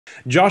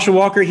Joshua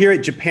Walker here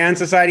at Japan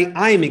Society.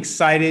 I am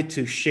excited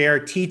to share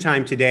tea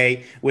time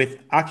today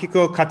with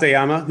Akiko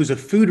Katayama, who's a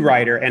food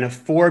writer and a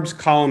Forbes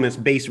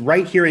columnist based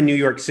right here in New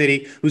York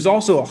City, who's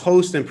also a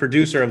host and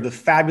producer of the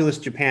fabulous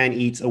Japan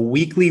Eats, a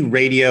weekly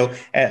radio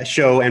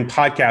show and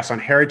podcast on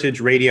Heritage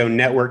Radio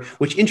Network,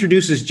 which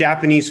introduces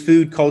Japanese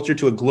food culture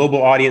to a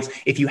global audience.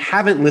 If you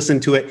haven't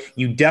listened to it,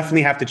 you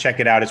definitely have to check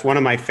it out. It's one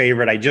of my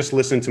favorite. I just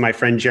listened to my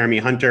friend Jeremy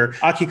Hunter.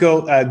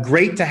 Akiko,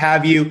 great to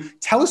have you.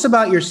 Tell us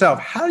about yourself.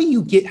 How do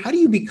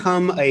you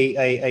become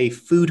a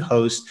food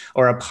host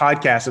or a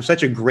podcast of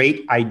such a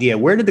great idea?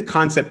 Where did the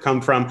concept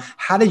come from?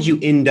 How did you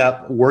end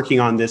up working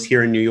on this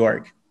here in New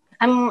York?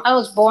 I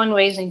was born and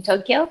raised in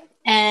Tokyo.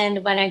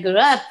 And when I grew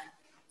up,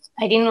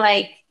 I didn't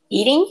like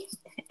eating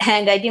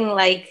and I didn't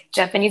like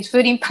Japanese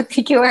food in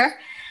particular.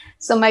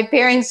 So my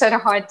parents had a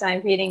hard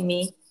time feeding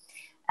me.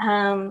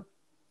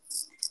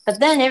 But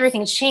then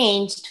everything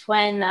changed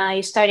when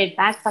I started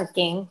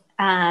backpacking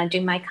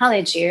during my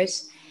college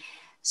years.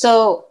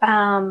 So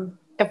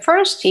the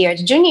first year,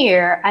 the junior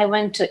year, I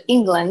went to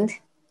England,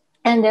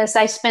 and so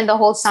I spent the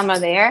whole summer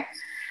there.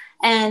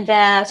 And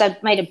so I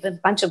made a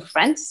bunch of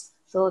friends.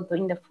 So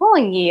during the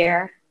following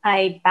year,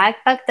 I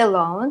backpacked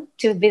alone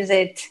to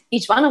visit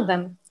each one of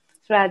them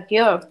throughout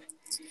Europe.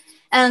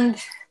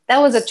 And that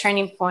was a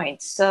turning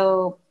point.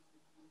 So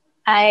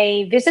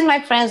I visit my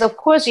friends. Of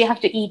course, you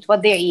have to eat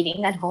what they're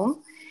eating at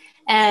home.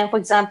 And for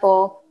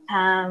example,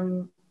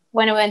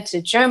 when I went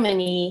to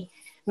Germany,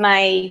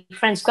 my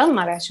friend's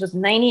grandmother, she was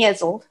 90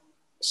 years old.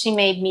 She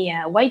made me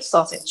a white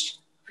sausage,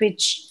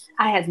 which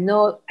I had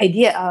no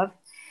idea of.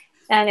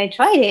 And I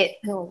tried it.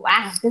 And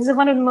wow, this is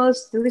one of the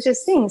most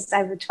delicious things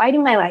I've tried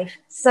in my life.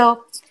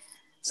 So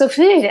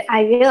food,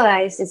 I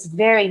realized it's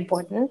very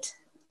important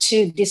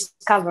to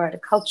discover the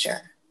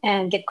culture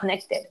and get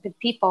connected with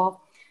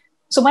people.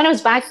 So when I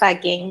was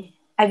backpacking,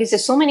 I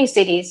visited so many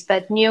cities,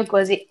 but New York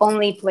was the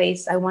only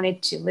place I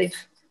wanted to live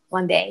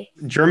one day.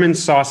 German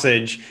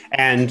sausage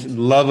and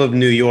love of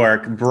New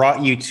York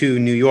brought you to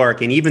New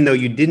York. And even though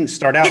you didn't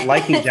start out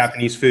liking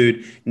Japanese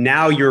food,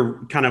 now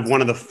you're kind of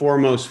one of the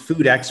foremost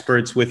food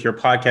experts with your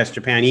podcast,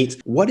 Japan Eats.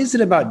 What is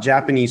it about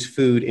Japanese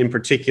food in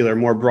particular,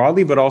 more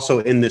broadly, but also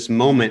in this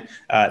moment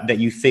that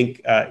you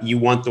think you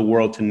want the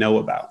world to know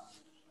about?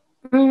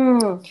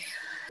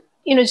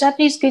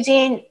 Japanese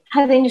cuisine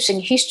has an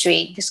interesting history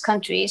in this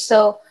country.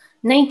 So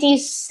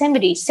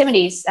 1970s,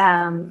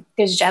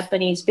 there's a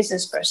Japanese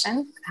business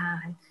person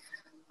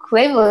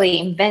cleverly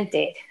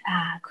invented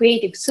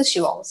creative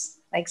sushi rolls,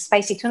 like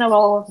spicy tuna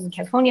roll and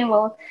California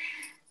roll,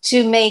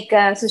 to make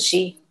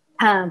sushi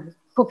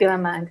popular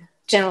among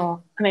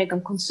general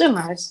American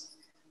consumers.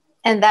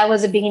 And that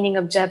was the beginning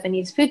of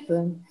Japanese food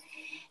boom.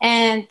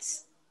 And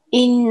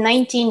in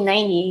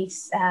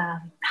 1990s,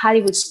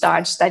 Hollywood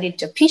stars started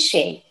to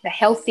appreciate the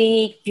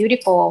healthy,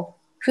 beautiful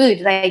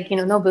food like,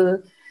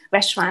 Nobu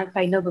restaurant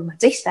by Nobu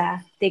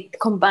Matsuhisa. They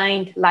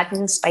combined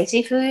Latin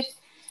spicy food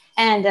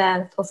and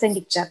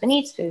authentic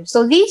Japanese food.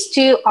 So these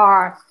two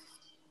are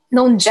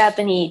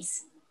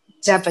non-Japanese,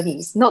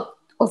 not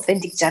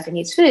authentic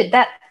Japanese food.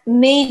 That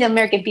made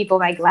American people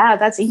like, wow,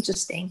 that's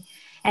interesting.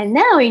 And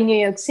now in New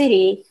York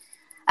City,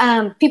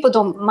 people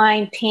don't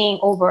mind paying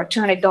over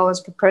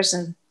 $200 per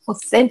person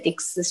authentic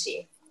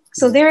sushi.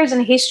 So there is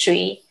a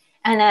history,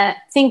 and I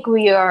think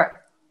we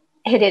are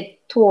headed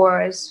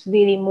towards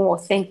really more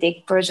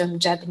authentic version of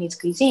Japanese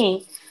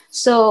cuisine.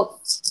 So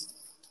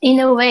in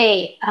a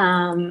way,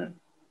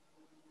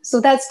 so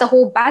that's the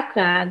whole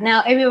background.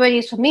 Now everybody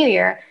is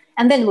familiar.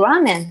 And then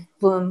ramen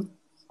boom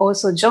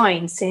also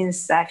joined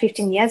since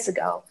 15 years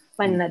ago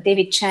when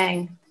David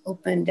Chang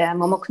opened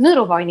Momoku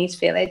Noodle Bar in East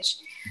Village.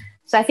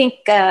 So I think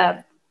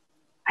I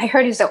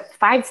heard it's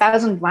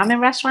 5,000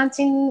 ramen restaurants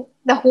in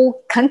the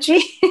whole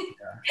country.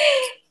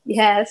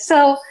 Yeah.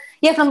 So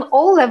yeah, from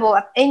all level,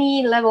 at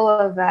any level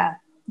of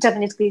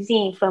Japanese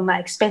cuisine, from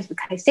expensive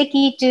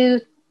kaiseki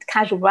to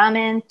casual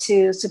ramen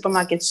to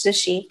supermarket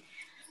sushi,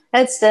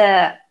 that's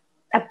the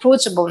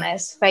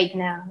approachableness right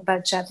now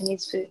about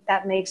Japanese food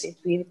that makes it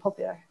really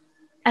popular,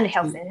 and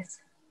healthiness.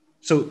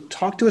 So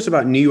talk to us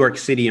about New York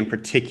City in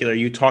particular.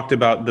 You talked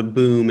about the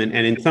boom, and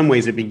in some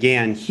ways it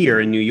began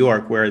here in New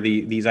York where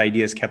these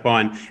ideas kept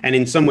on. And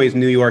in some ways,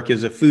 New York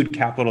is a food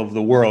capital of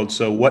the world.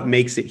 So what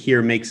makes it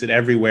here makes it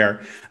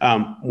everywhere.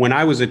 When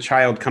I was a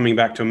child coming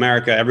back to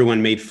America,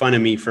 everyone made fun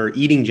of me for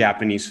eating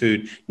Japanese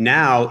food.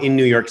 Now in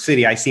New York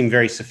City, I seem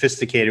very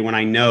sophisticated when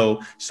I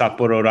know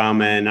Sapporo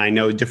ramen, I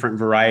know different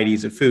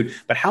varieties of food.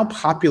 But how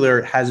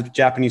popular has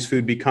Japanese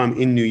food become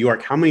in New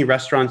York? How many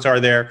restaurants are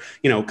there?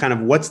 Kind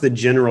of what's the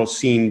general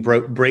scene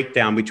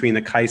breakdown between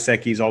the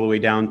kaisekis all the way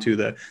down to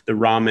the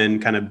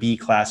ramen kind of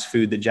B-class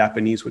food that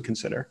Japanese would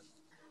consider?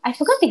 I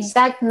forgot the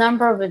exact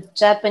number of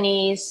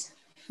Japanese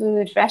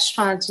food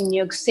restaurants in New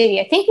York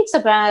City. I think it's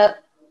about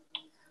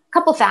a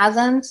couple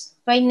thousand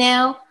right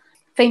now.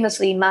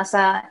 Famously,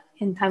 Masa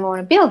in Time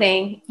Warner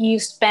Building, you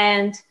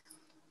spend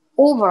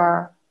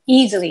over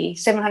easily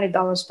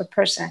 $700 per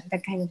person,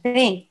 that kind of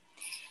thing.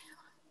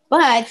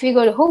 But if you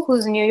go to Whole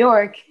Foods in New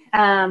York,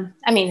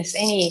 it's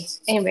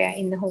anywhere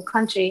in the whole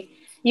country,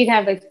 You can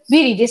have like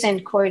really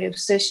decent quality of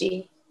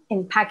sushi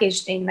and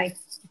packaged in like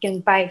you can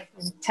buy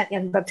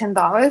about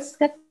 $10,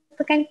 that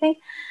the kind of thing.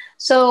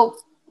 So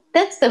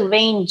that's the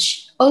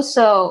range.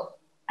 Also,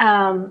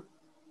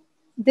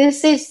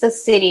 this is the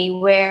city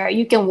where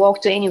you can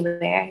walk to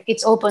anywhere.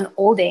 It's open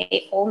all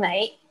day, all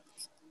night,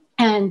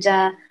 and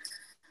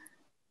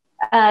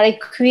like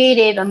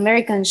creative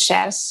American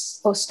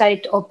chefs who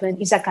started to open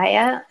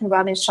izakaya and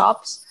ramen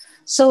shops.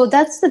 So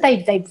that's the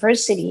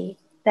diversity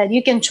that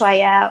you can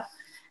try out.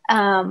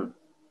 I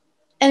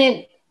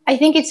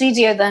think it's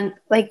easier than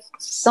like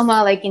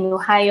somewhere like in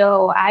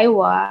Ohio or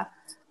Iowa.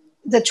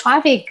 The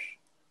traffic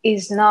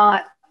is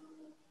not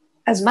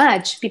as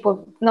much.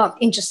 People not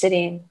interested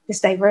in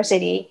this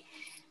diversity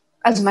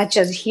as much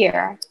as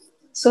here.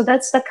 So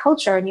that's the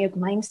culture, New York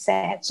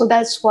mindset. So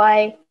that's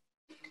why,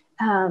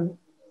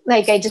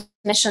 like I just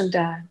mentioned,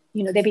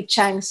 David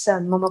Chang's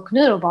Momok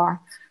Noodle Bar.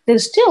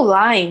 There's still a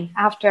line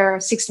after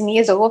 16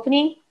 years of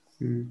opening.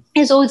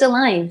 There's always a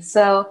line.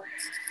 So,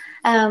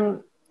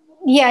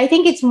 I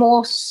think it's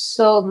more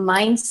so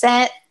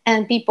mindset,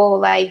 and people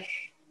like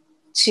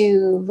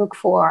to look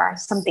for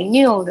something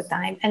new all the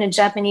time. And in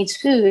Japanese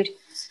food,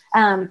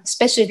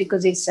 especially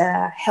because it's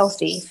a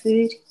healthy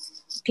food,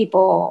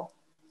 people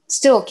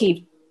still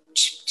keep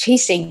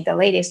chasing the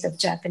latest of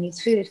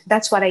Japanese food.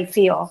 That's what I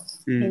feel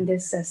in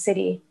this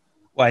city.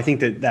 Well, I think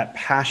that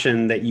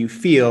passion that you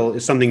feel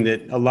is something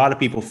that a lot of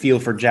people feel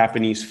for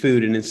Japanese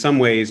food. And in some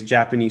ways,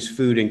 Japanese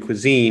food and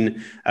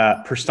cuisine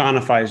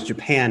personifies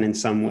Japan in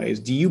some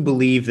ways. Do you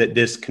believe that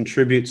this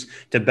contributes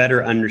to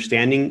better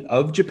understanding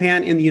of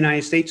Japan in the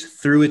United States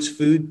through its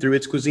food, through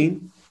its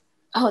cuisine?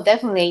 Oh,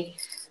 definitely.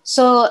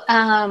 So,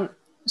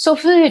 so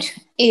food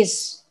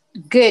is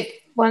good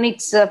when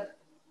it's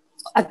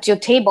at your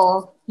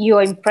table.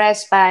 You're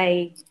impressed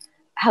by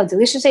how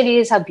delicious it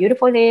is, how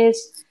beautiful it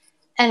is,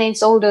 and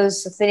it's all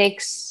those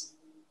aesthetics.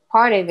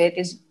 Part of it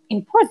is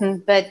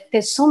important, but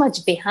there's so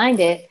much behind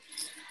it.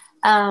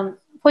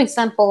 For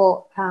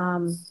example,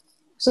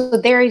 so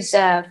there is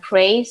a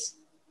phrase,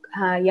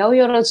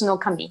 "Yaoyorozu no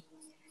kami,"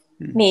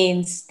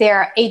 means there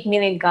are 8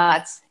 million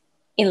gods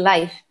in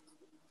life.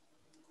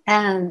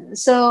 And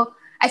so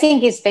I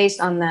think it's based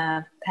on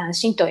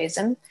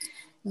Shintoism,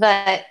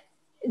 but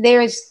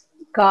there's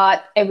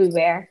God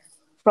everywhere,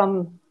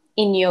 from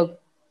in your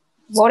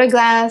water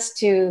glass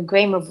to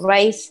grain of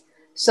rice.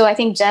 So I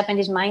think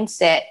Japanese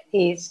mindset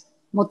is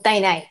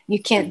mottainai. You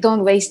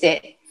don't waste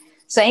it.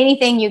 So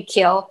anything you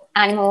kill,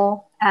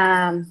 animal,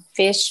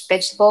 fish,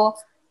 vegetable,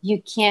 you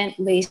can't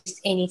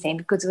waste anything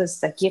because it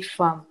was a gift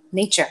from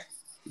nature.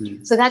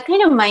 So that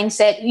kind of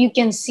mindset, you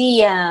can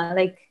see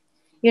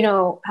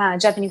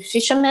Japanese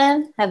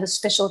fishermen have a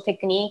special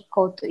technique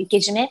called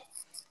ikejime.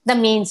 That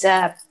means,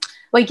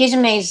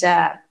 ikejime is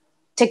a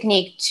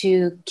technique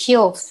to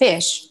kill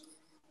fish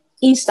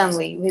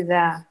instantly with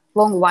a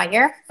long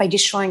wire by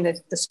destroying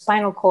the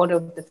spinal cord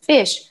of the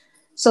fish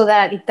so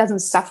that it doesn't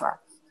suffer.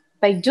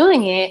 By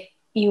doing it,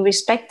 you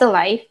respect the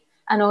life,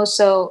 and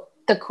also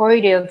the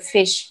quality of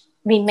fish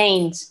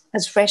remains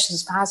as fresh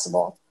as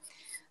possible.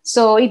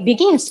 So it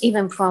begins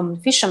even from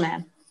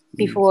fishermen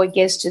before it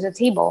gets to the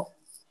table.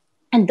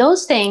 And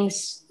those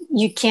things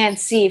you can't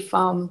see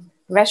from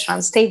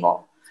restaurant's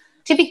table.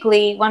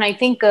 Typically, when I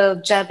think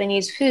of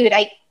Japanese food,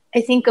 I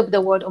think of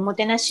the word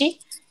omotenashi.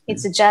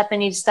 It's a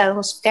Japanese style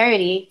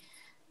hospitality.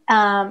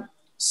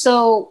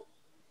 So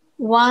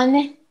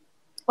one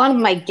of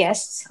my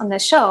guests on the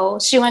show,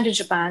 she went to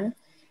Japan,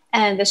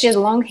 and she has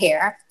long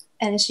hair,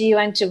 and she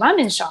went to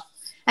ramen shop,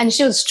 and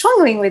she was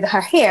struggling with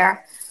her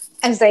hair,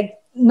 and it's like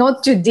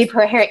not to dip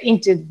her hair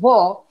into the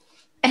bowl.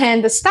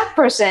 And the staff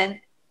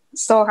person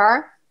saw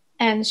her,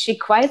 and she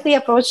quietly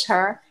approached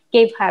her,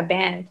 gave her a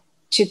band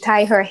to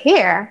tie her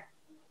hair,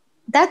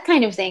 that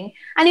kind of thing.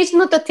 And it's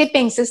not a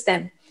tipping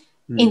system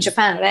in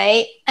Japan,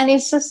 right? And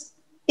it's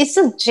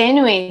a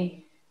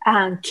genuine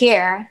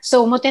care.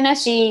 So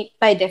motenashi,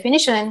 by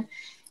definition,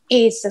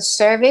 is a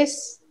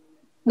service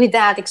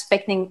without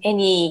expecting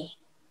any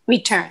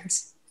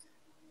returns.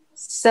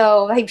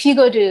 So like if you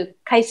go to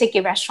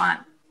kaiseki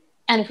restaurant,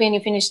 and when you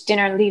finish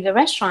dinner and leave the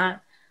restaurant,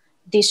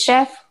 the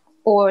chef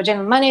or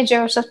general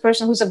manager or such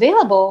person who's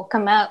available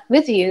come out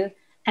with you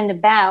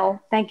and bow,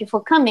 thank you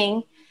for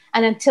coming.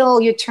 And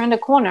until you turn the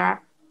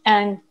corner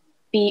and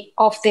be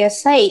off their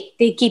sight,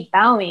 they keep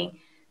bowing.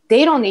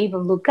 They don't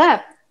even look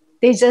up.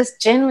 They just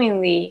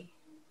genuinely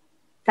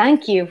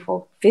thank you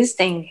for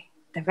visiting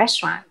the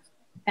restaurant.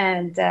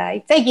 And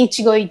it's like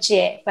ichigo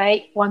ichie,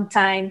 right? One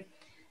time,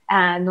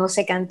 no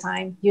second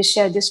time. You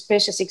share this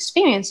precious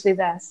experience with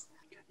us.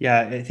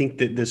 Yeah, I think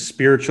that the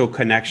spiritual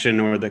connection,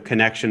 or the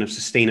connection of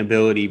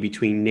sustainability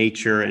between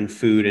nature and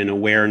food, and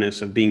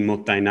awareness of being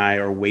mottainai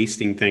or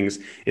wasting things,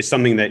 is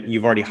something that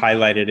you've already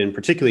highlighted, and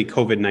particularly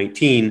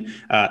COVID-19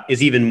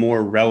 is even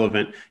more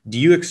relevant. Do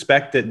you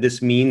expect that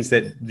this means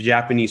that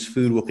Japanese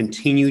food will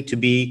continue to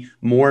be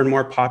more and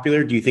more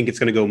popular? Do you think it's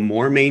going to go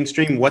more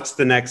mainstream? What's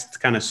the next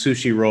kind of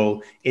sushi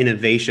roll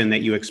innovation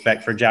that you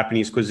expect for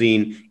Japanese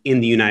cuisine in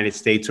the United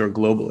States or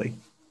globally?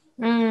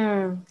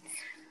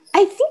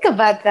 I think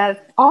about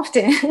that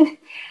often.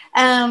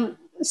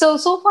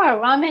 So far,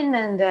 ramen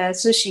and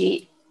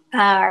sushi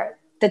are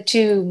the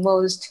two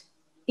most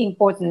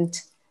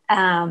important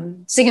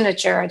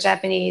signature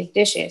Japanese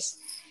dishes.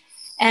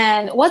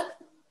 And what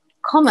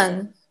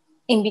common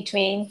in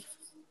between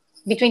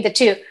the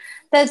two?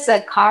 That's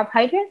a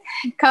carbohydrate.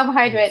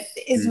 Carbohydrate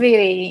is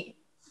really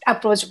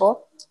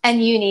approachable,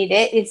 and you need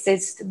it.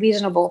 It's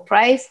reasonable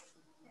price.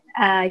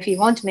 If you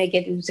want to make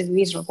it, it's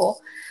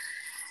reasonable.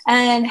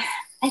 And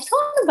I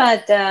thought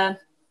about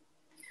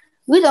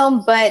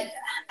udon, but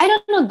I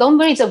don't know.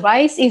 Donburi, the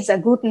rice is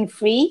gluten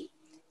free,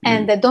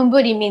 and the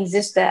donburi means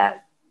just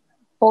a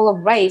bowl of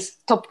rice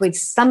topped with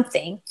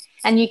something,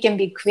 and you can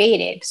be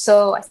creative.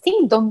 So I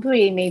think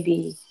donburi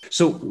maybe.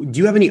 So do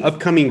you have any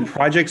upcoming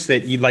projects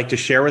that you'd like to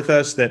share with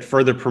us that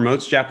further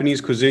promotes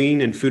Japanese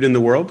cuisine and food in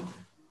the world?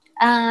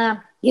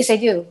 Yes, I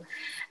do.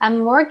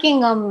 I'm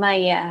working on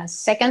my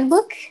second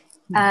book.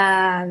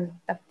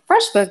 The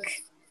first book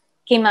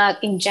came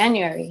out in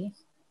January,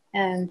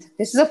 and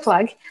this is a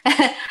plug.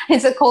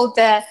 It's called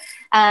A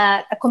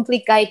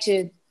Complete Guide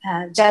to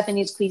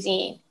Japanese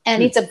Cuisine,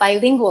 and it's a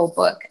bilingual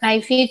book.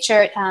 I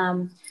featured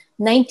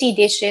 90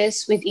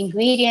 dishes with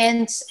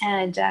ingredients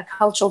and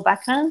cultural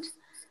background.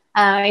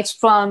 It's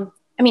from,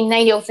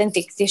 90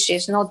 authentic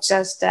dishes, not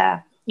just,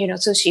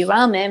 sushi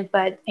ramen,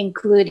 but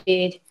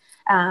included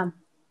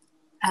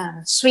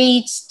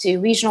sweets to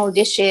regional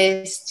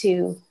dishes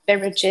to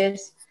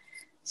beverages.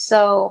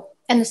 So,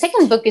 and the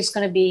second book is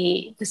going to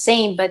be the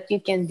same, but you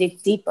can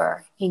dig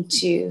deeper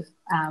into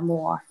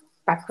more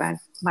background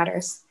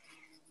matters.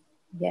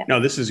 Yeah. No,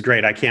 this is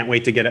great. I can't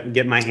wait to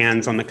get my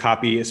hands on the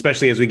copy,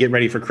 especially as we get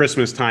ready for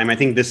Christmas time. I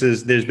think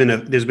there's been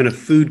a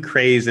food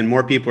craze, and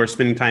more people are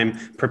spending time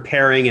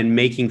preparing and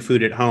making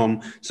food at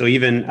home. So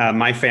even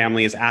my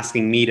family is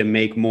asking me to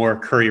make more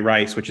curry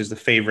rice, which is the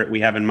favorite we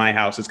have in my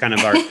house. It's kind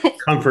of our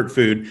comfort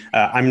food.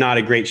 I'm not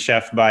a great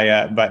chef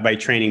by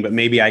training, but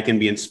maybe I can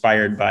be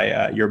inspired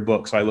by your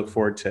book. So I look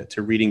forward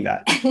to reading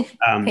that.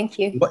 Thank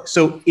you.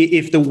 So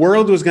if the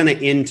world was going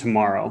to end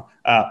tomorrow,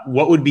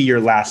 what would be your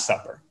last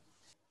supper?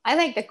 I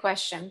like the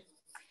question.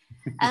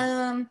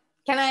 Can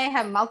I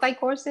have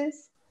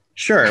multi-courses?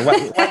 Sure.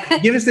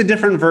 Give us the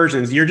different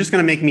versions. You're just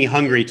going to make me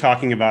hungry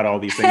talking about all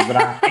these things, but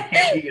I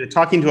can't,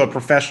 talking to a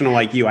professional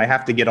like you, I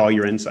have to get all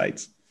your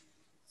insights.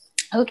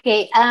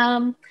 Okay.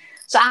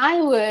 So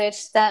I would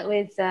start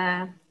with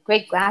a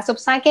great glass of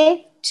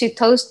sake to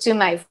toast to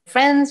my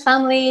friends,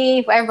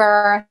 family,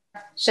 whoever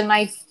should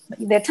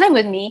their time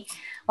with me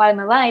while I'm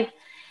alive.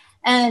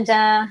 And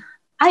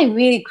I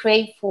really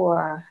crave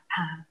for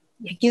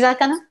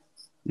yakizakana.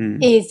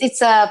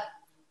 It's a,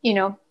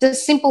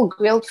 just simple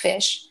grilled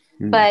fish,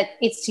 but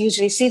it's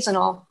usually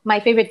seasonal. My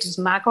favorite is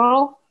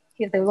mackerel.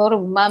 It's a lot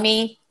of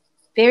umami,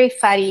 very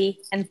fatty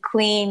and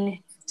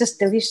clean, just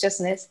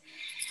deliciousness.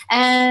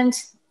 And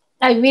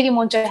I really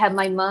want to have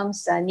my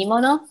mom's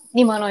nimono.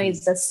 Nimono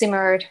is a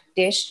simmered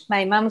dish.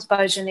 My mom's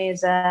version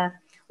is a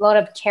lot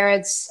of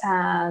carrots,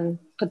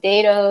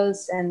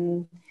 potatoes,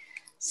 and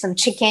some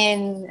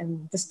chicken,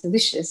 and just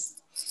delicious.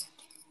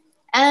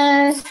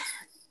 And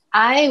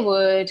I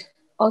would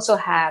also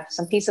have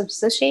some piece of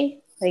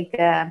sushi, like,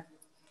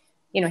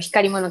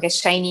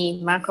 hikarimonoge, shiny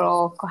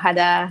mackerel,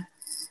 kohada,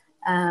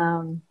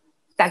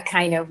 that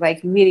kind of like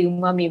really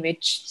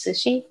umami-rich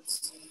sushi.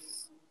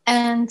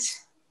 And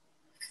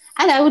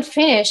I would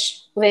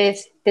finish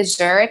with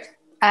dessert.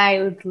 I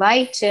would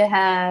like to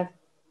have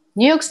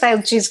New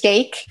York-style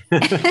cheesecake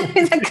with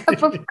a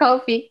cup of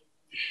coffee.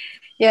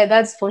 Yeah,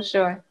 that's for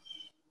sure.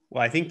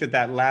 Well, I think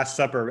that Last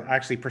Supper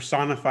actually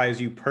personifies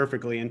you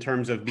perfectly in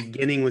terms of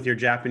beginning with your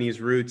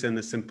Japanese roots and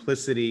the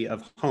simplicity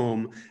of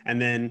home,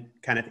 and then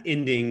kind of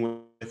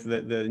ending with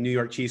the New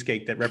York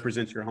cheesecake that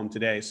represents your home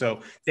today. So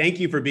thank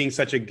you for being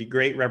such a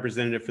great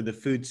representative for the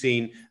food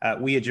scene.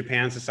 We at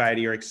Japan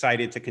Society are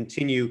excited to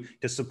continue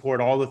to support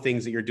all the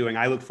things that you're doing.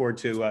 I look forward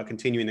to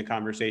continuing the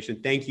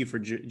conversation. Thank you for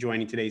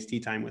joining today's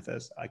Tea Time with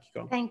us,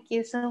 Akiko. Thank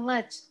you so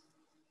much.